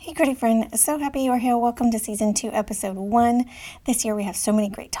Hey, Gritty friend. So happy you are here. Welcome to Season 2, Episode 1. This year we have so many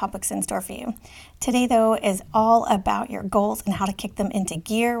great topics in store for you. Today, though, is all about your goals and how to kick them into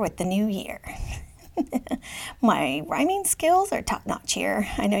gear with the new year. My rhyming skills are top-notch here.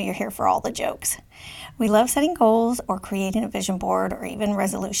 I know you're here for all the jokes. We love setting goals or creating a vision board or even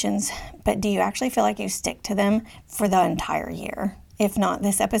resolutions, but do you actually feel like you stick to them for the entire year? If not,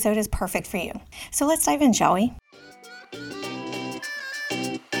 this episode is perfect for you. So let's dive in, shall we?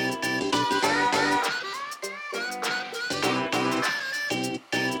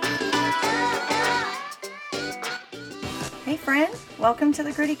 Hey friend, welcome to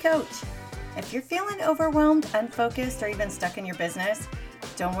the Gritty Coach. If you're feeling overwhelmed, unfocused, or even stuck in your business,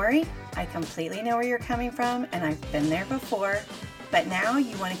 don't worry, I completely know where you're coming from and I've been there before, but now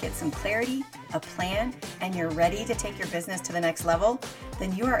you want to get some clarity, a plan, and you're ready to take your business to the next level,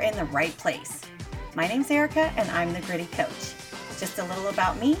 then you are in the right place. My name's Erica and I'm the Gritty Coach. Just a little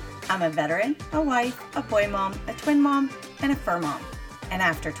about me, I'm a veteran, a wife, a boy mom, a twin mom, and a fur mom. And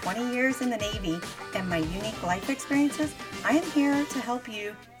after 20 years in the Navy and my unique life experiences, I am here to help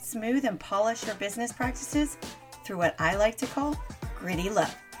you smooth and polish your business practices through what I like to call gritty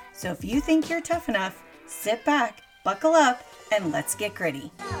love. So if you think you're tough enough, sit back, buckle up, and let's get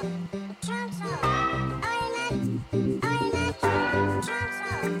gritty.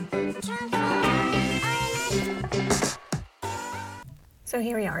 So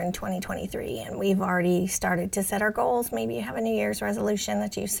here we are in 2023, and we've already started to set our goals. Maybe you have a New Year's resolution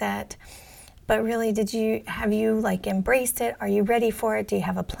that you set, but really, have you embraced it? Are you ready for it? Do you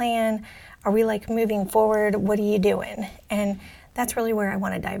have a plan? Are we moving forward? What are you doing? And that's really where I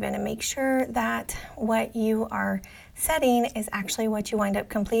want to dive in and make sure that what you are setting is actually what you wind up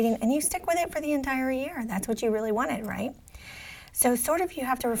completing, and you stick with it for the entire year. That's what you really wanted, right? So you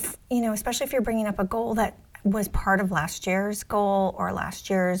have to, especially if you're bringing up a goal that was part of last year's goal or last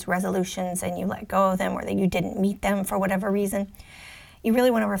year's resolutions and you let go of them or that you didn't meet them for whatever reason, you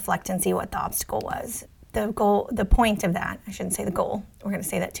really want to reflect and see what the obstacle was. The point of that, I shouldn't say the goal, we're going to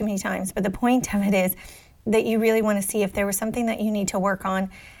say that too many times, but the point of it is that you really want to see if there was something that you need to work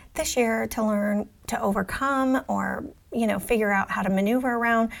on this year to learn to overcome or, figure out how to maneuver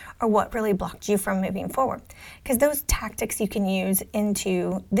around or what really blocked you from moving forward. Because those tactics you can use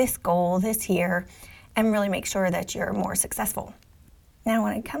into this goal this year and really make sure that you're more successful. Now,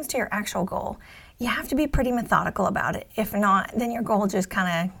 when it comes to your actual goal, you have to be pretty methodical about it. If not, then your goal just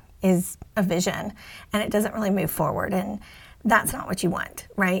kind of is a vision and it doesn't really move forward. And that's not what you want,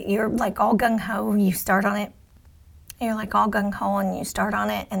 right? You're all gung-ho, you start on it. You're all gung-ho and you start on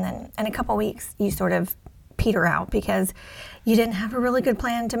it. And then in a couple weeks, you sort of peter out because you didn't have a really good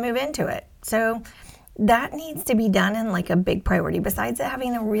plan to move into it. So that needs to be done in a big priority. Besides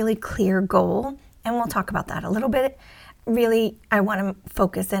having a really clear goal, and we'll talk about that a little bit. Really, I want to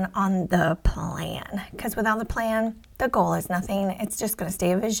focus in on the plan, because without the plan, the goal is nothing. It's just going to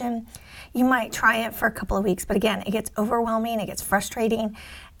stay a vision. You might try it for a couple of weeks, but again, it gets overwhelming. It gets frustrating.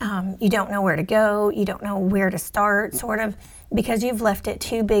 You don't know where to go. You don't know where to start, because you've left it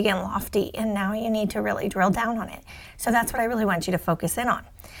too big and lofty, and now you need to really drill down on it. So that's what I really want you to focus in on.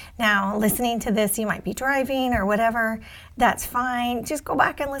 Now, listening to this, you might be driving or whatever. That's fine. Just go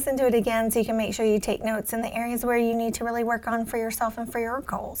back and listen to it again so you can make sure you take notes in the areas where you need to really work on for yourself and for your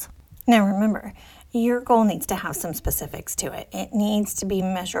goals. Now, remember, your goal needs to have some specifics to it. It needs to be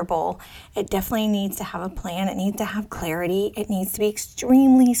measurable. It definitely needs to have a plan. It needs to have clarity. It needs to be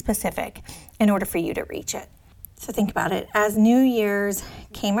extremely specific in order for you to reach it. So think about it. As New Year's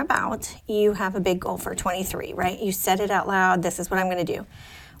came about, you have a big goal for 23, right? You said it out loud. This is what I'm going to do.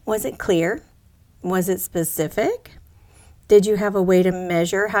 Was it clear? Was it specific? Did you have a way to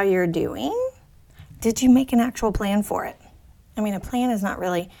measure how you're doing? Did you make an actual plan for it? I mean, a plan is not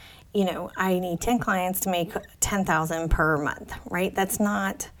really, I need 10 clients to make $10,000 per month, right? That's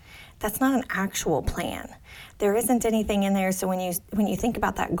not an actual plan. There isn't anything in there. So when you think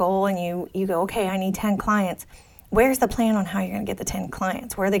about that goal and you go, okay, I need 10 clients, where's the plan on how you're going to get the 10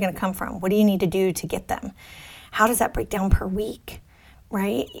 clients? Where are they going to come from? What do you need to do to get them? How does that break down per week?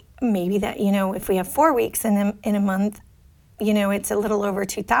 Right? Maybe that, if we have 4 weeks in a month, it's a little over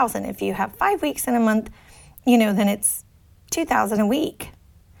 2,000. If you have 5 weeks in a month, then it's 2,000 a week,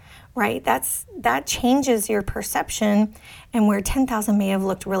 right? That changes your perception, and where 10,000 may have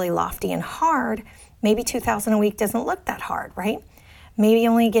looked really lofty and hard, maybe 2,000 a week doesn't look that hard, right? Maybe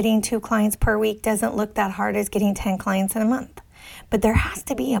only getting 2 clients per week doesn't look that hard as getting 10 clients in a month. But there has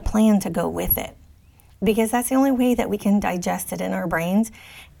to be a plan to go with it, because that's the only way that we can digest it in our brains,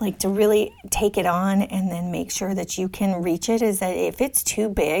 to really take it on and then make sure that you can reach it, is that if it's too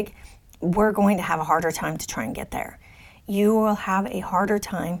big, we're going to have a harder time to try and get there. you will have a harder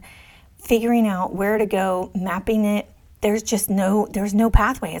time figuring out where to go, mapping it. There's no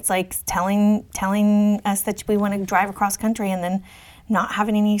pathway. It's like telling us that we want to drive across country and then not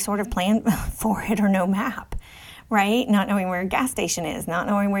having any sort of plan for it or no map, right? Not knowing where a gas station is, not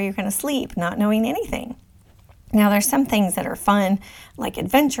knowing where you're going to sleep, not knowing anything. Now, there's some things that are fun, like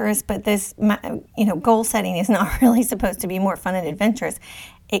adventurous, but this, goal setting is not really supposed to be more fun and adventurous.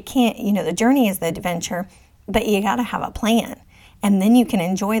 It can't, the journey is the adventure, but you got to have a plan, and then you can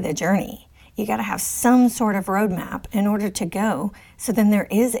enjoy the journey. You got to have some sort of roadmap in order to go, so then there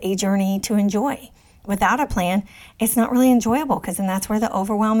is a journey to enjoy. Without a plan, it's not really enjoyable, because then that's where the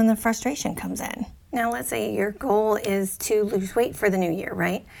overwhelm and the frustration comes in. Now, let's say your goal is to lose weight for the new year,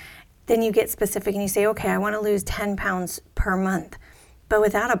 right? Then you get specific and you say, okay, I want to lose 10 pounds per month. But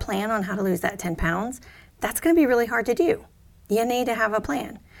without a plan on how to lose that 10 pounds, that's going to be really hard to do. You need to have a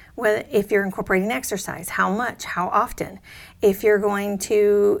plan. Whether if you're incorporating exercise, how much, how often. If you're going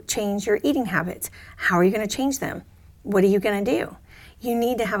to change your eating habits, how are you going to change them? What are you going to do? You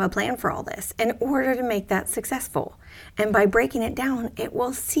need to have a plan for all this in order to make that successful. And by breaking it down, it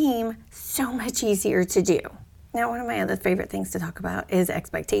will seem so much easier to do. Now, one of my other favorite things to talk about is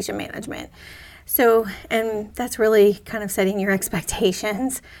expectation management. So, and that's really kind of setting your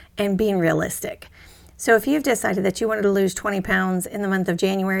expectations and being realistic. So if you've decided that you wanted to lose 20 pounds in the month of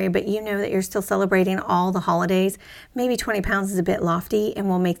January, but you know that you're still celebrating all the holidays, maybe 20 pounds is a bit lofty and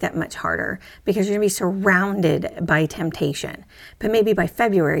will make that much harder because you're going to be surrounded by temptation. But maybe by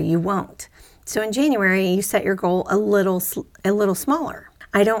February, you won't. So in January, you set your goal a little smaller.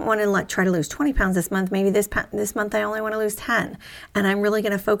 I don't want to try to lose 20 pounds this month. Maybe this month I only want to lose 10. And I'm really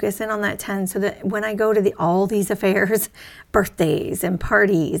going to focus in on that 10 so that when I go to all these affairs, birthdays and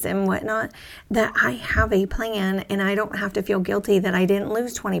parties and whatnot, that I have a plan and I don't have to feel guilty that I didn't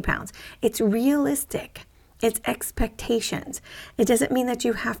lose 20 pounds. It's realistic. It's expectations. It doesn't mean that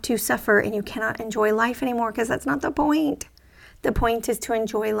you have to suffer and you cannot enjoy life anymore, because that's not the point. The point is to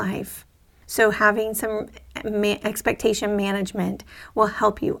enjoy life. So having some expectation management will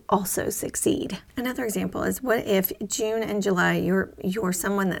help you also succeed. Another example is, what if June and July you're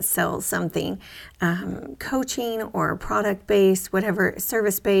someone that sells something, coaching or product-based, whatever,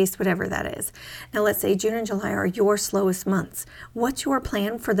 service-based, whatever that is. Now let's say June and July are your slowest months. What's your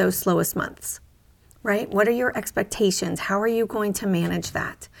plan for those slowest months? Right? What are your expectations? How are you going to manage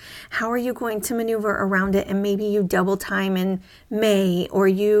that? How are you going to maneuver around it? And maybe you double time in May, or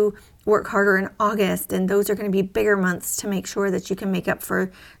you work harder in August, and those are going to be bigger months to make sure that you can make up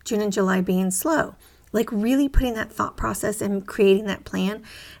for June and July being slow. Like really putting that thought process and creating that plan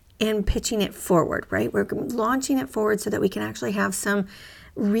and pitching it forward, right? We're launching it forward so that we can actually have some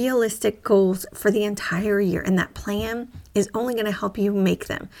realistic goals for the entire year, and that plan is only going to help you make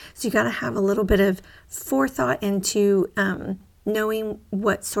them. So you got to have a little bit of forethought into knowing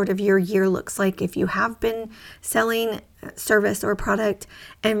what sort of your year looks like if you have been selling service or product,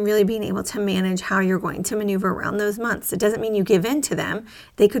 and really being able to manage how you're going to maneuver around those months. It doesn't mean you give in to them.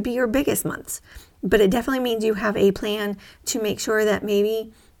 They could be your biggest months, but it definitely means you have a plan to make sure that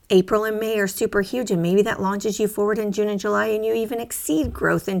maybe April and May are super huge, and maybe that launches you forward in June and July, and you even exceed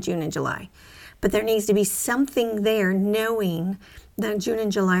growth in June and July. But there needs to be something there, knowing that June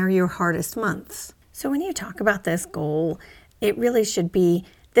and July are your hardest months. So when you talk about this goal, it really should be,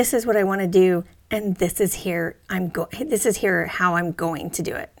 this is what I want to do, and this is here how I'm going to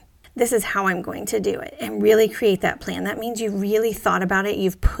do it. This is how I'm going to do it, and really create that plan. That means you really thought about it.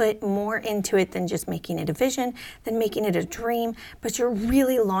 You've put more into it than just making it a vision, than making it a dream, but you're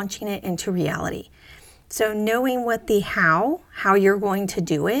really launching it into reality. So knowing what the how you're going to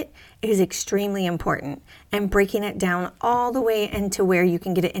do it is extremely important, and breaking it down all the way into where you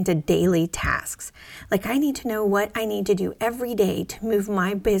can get it into daily tasks. Like, I need to know what I need to do every day to move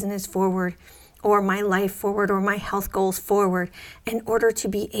my business forward, or my life forward, or my health goals forward, in order to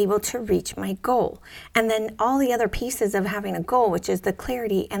be able to reach my goal. And then all the other pieces of having a goal, which is the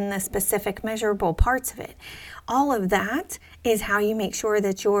clarity and the specific measurable parts of it. All of that is how you make sure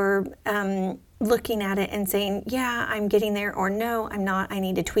that you're looking at it and saying, yeah, I'm getting there, or no, I'm not, I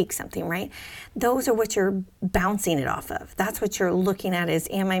need to tweak something, right? Those are what you're bouncing it off of. That's what you're looking at is,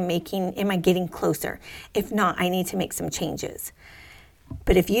 am I getting closer? If not, I need to make some changes.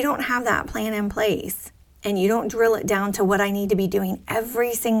 But if you don't have that plan in place, and you don't drill it down to what I need to be doing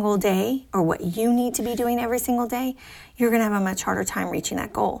every single day, or what you need to be doing every single day, you're going to have a much harder time reaching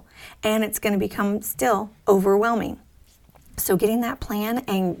that goal. And it's going to become still overwhelming. So getting that plan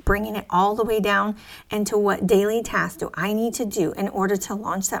and bringing it all the way down into what daily tasks do I need to do in order to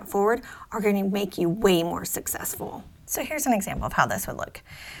launch that forward are going to make you way more successful. So here's an example of how this would look.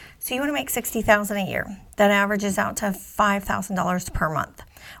 So you want to make $60,000 a year. That averages out to $5,000 per month.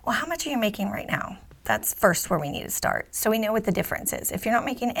 Well, how much are you making right now? That's first where we need to start. So we know what the difference is. If you're not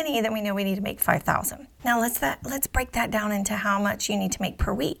making any, then we know we need to make $5,000. Now let's break that down into how much you need to make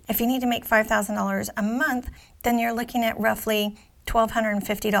per week. If you need to make $5,000 a month, then you're looking at roughly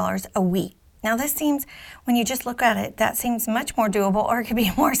 $1,250 a week. Now this seems, when you just look at it, that seems much more doable, or it could be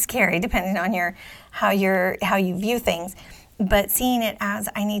more scary depending on how you view things. But seeing it as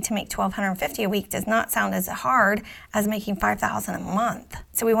I need to make $1,250 a week does not sound as hard as making $5,000 a month.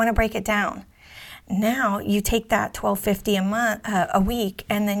 So we want to break it down. Now you take that $1,250 a week,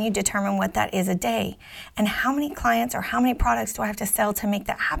 and then you determine what that is a day, and how many clients or how many products do I have to sell to make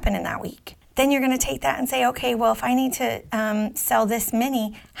that happen in that week. Then you're going to take that and say, okay, well, if I need to sell this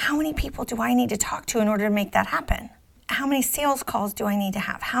many, how many people do I need to talk to in order to make that happen? How many sales calls do I need to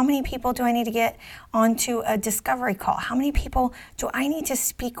have? How many people do I need to get onto a discovery call? How many people do I need to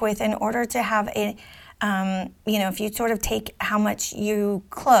speak with in order to have a, if you sort of take how much you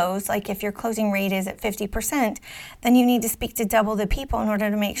close, like if your closing rate is at 50%, then you need to speak to double the people in order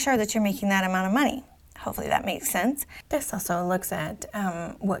to make sure that you're making that amount of money. Hopefully that makes sense. This also looks at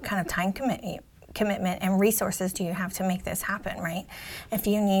what kind of time commitment and resources do you have to make this happen, right? If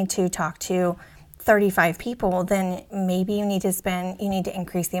you need to talk to 35 people, then maybe you need to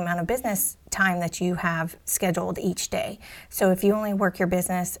increase the amount of business time that you have scheduled each day. So if you only work your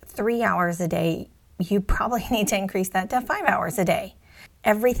business 3 hours a day, you probably need to increase that to 5 hours a day.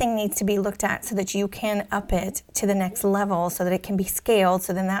 Everything needs to be looked at so that you can up it to the next level so that it can be scaled.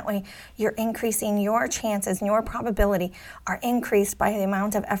 So then that way you're increasing your chances and your probability are increased by the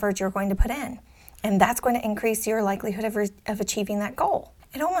amount of effort you're going to put in. And that's going to increase your likelihood of achieving that goal.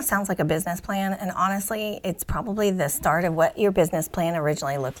 It almost sounds like a business plan, and honestly, it's probably the start of what your business plan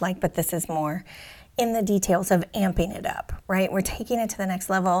originally looked like, but this is more in the details of amping it up, right? We're taking it to the next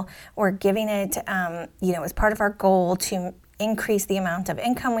level. We're giving it, as part of our goal to increase the amount of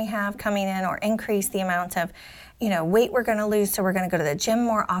income we have coming in, or increase the amount of, weight we're going to lose. So we're going to go to the gym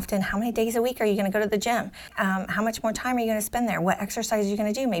more often. How many days a week are you going to go to the gym? How much more time are you going to spend there? What exercise are you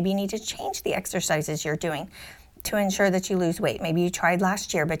going to do? Maybe you need to change the exercises you're doing to ensure that you lose weight. Maybe you tried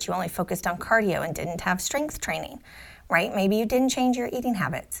last year, but you only focused on cardio and didn't have strength training, right? Maybe you didn't change your eating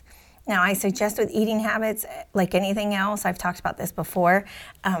habits. Now, I suggest with eating habits, like anything else, I've talked about this before,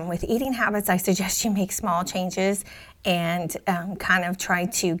 with eating habits, I suggest you make small changes and kind of try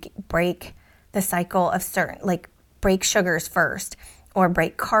to break the cycle of break sugars first, or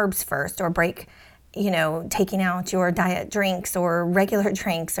break carbs first, or break taking out your diet drinks or regular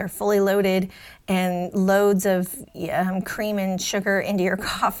drinks or fully loaded and loads of cream and sugar into your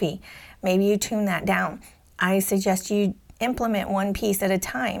coffee. Maybe you tune that down. I suggest you implement one piece at a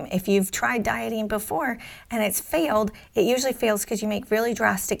time. If you've tried dieting before and it's failed, it usually fails because you make really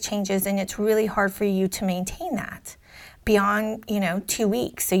drastic changes and it's really hard for you to maintain that beyond 2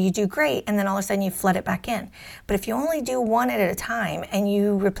 weeks. So you do great, and then all of a sudden you flood it back in. But if you only do one at a time and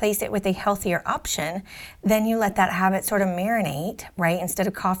you replace it with a healthier option, then you let that habit sort of marinate, right? Instead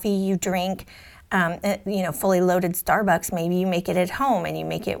of coffee, you drink fully loaded Starbucks. Maybe you make it at home and you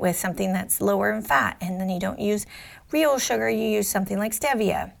make it with something that's lower in fat, and then you don't use real sugar, you use something like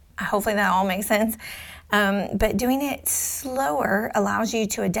stevia. Hopefully that all makes sense. But doing it slower allows you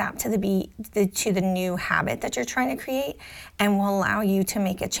to adapt to the new habit that you're trying to create, and will allow you to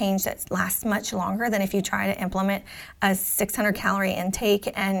make a change that lasts much longer than if you try to implement a 600 calorie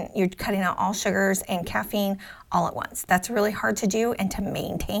intake and you're cutting out all sugars and caffeine all at once. That's really hard to do and to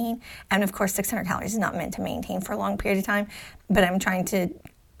maintain. And of course, 600 calories is not meant to maintain for a long period of time, but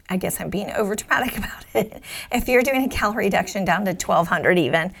I guess I'm being over dramatic about it. If you're doing a calorie reduction down to 1,200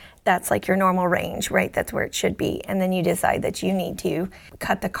 even, that's like your normal range, right? That's where it should be. And then you decide that you need to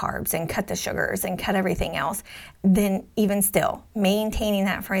cut the carbs and cut the sugars and cut everything else. Then even still, maintaining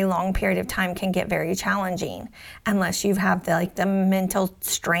that for a long period of time can get very challenging unless you have the mental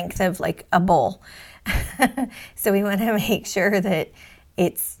strength of like a bull. So we want to make sure that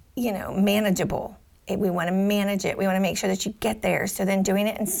it's, manageable. We want to manage it. We want to make sure that you get there. So then doing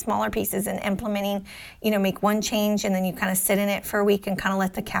it in smaller pieces and implementing, make one change and then you kind of sit in it for a week and kind of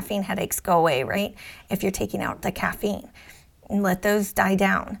let the caffeine headaches go away, right? If you're taking out the caffeine, and let those die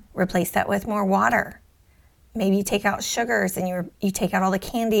down. Replace that with more water. Maybe you take out sugars and you take out all the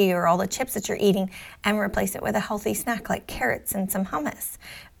candy or all the chips that you're eating and replace it with a healthy snack like carrots and some hummus.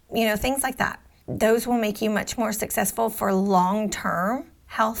 Things like that. Those will make you much more successful for long-term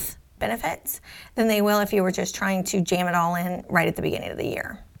health benefits than they will if you were just trying to jam it all in right at the beginning of the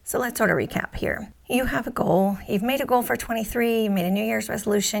year. So let's sort of recap here. You have a goal. You've made a goal for 23. You made a New Year's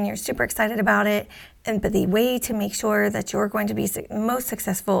resolution. You're super excited about it. But the way to make sure that you're going to be most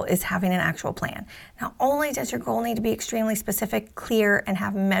successful is having an actual plan. Not only does your goal need to be extremely specific, clear, and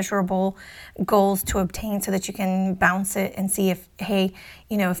have measurable goals to obtain so that you can bounce it and see if, hey,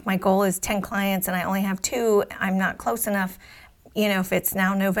 if my goal is 10 clients and I only have 2, I'm not close enough. If it's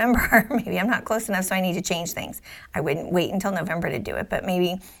now November, maybe I'm not close enough, so I need to change things. I wouldn't wait until November to do it, but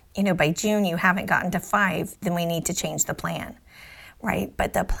maybe, by June you haven't gotten to 5, then we need to change the plan, right?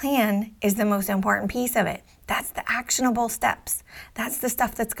 But the plan is the most important piece of it. That's the actionable steps. That's the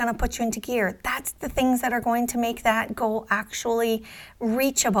stuff that's going to put you into gear. That's the things that are going to make that goal actually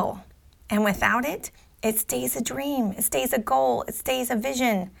reachable. And without it, it stays a dream, it stays a goal, it stays a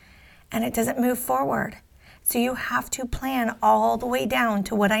vision, and it doesn't move forward. So you have to plan all the way down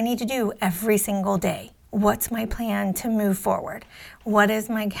to what I need to do every single day. What's my plan to move forward? What is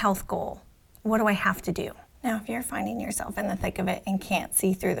my health goal? What do I have to do? Now, if you're finding yourself in the thick of it and can't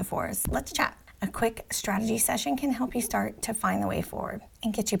see through the forest, let's chat. A quick strategy session can help you start to find the way forward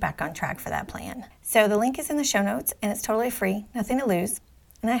and get you back on track for that plan. So the link is in the show notes and it's totally free, nothing to lose.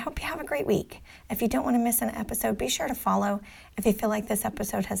 And I hope you have a great week. If you don't want to miss an episode, be sure to follow. If you feel like this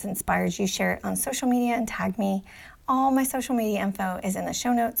episode has inspired you, share it on social media and tag me. All my social media info is in the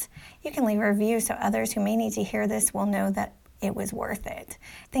show notes. You can leave a review so others who may need to hear this will know that it was worth it.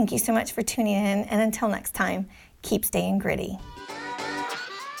 Thank you so much for tuning in, and until next time, keep staying gritty.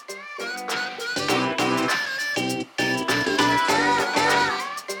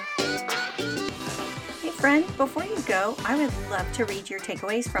 Friend, before you go, I would love to read your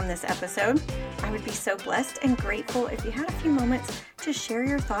takeaways from this episode. I would be so blessed and grateful if you had a few moments to share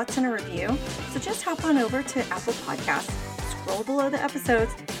your thoughts in a review. So just hop on over to Apple Podcasts, scroll below the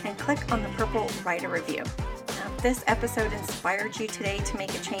episodes, and click on the purple Write a Review. Now, if this episode inspired you today to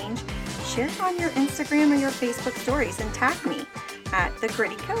make a change, share it on your Instagram or your Facebook stories and tag me at The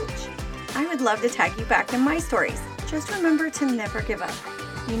Gritty Coach. I would love to tag you back in my stories. Just remember to never give up.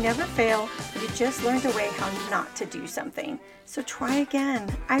 You never fail, you just learned a way how not to do something. So try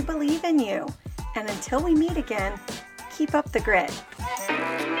again. I believe in you. And until we meet again, keep up the grit.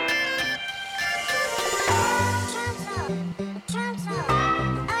 Council.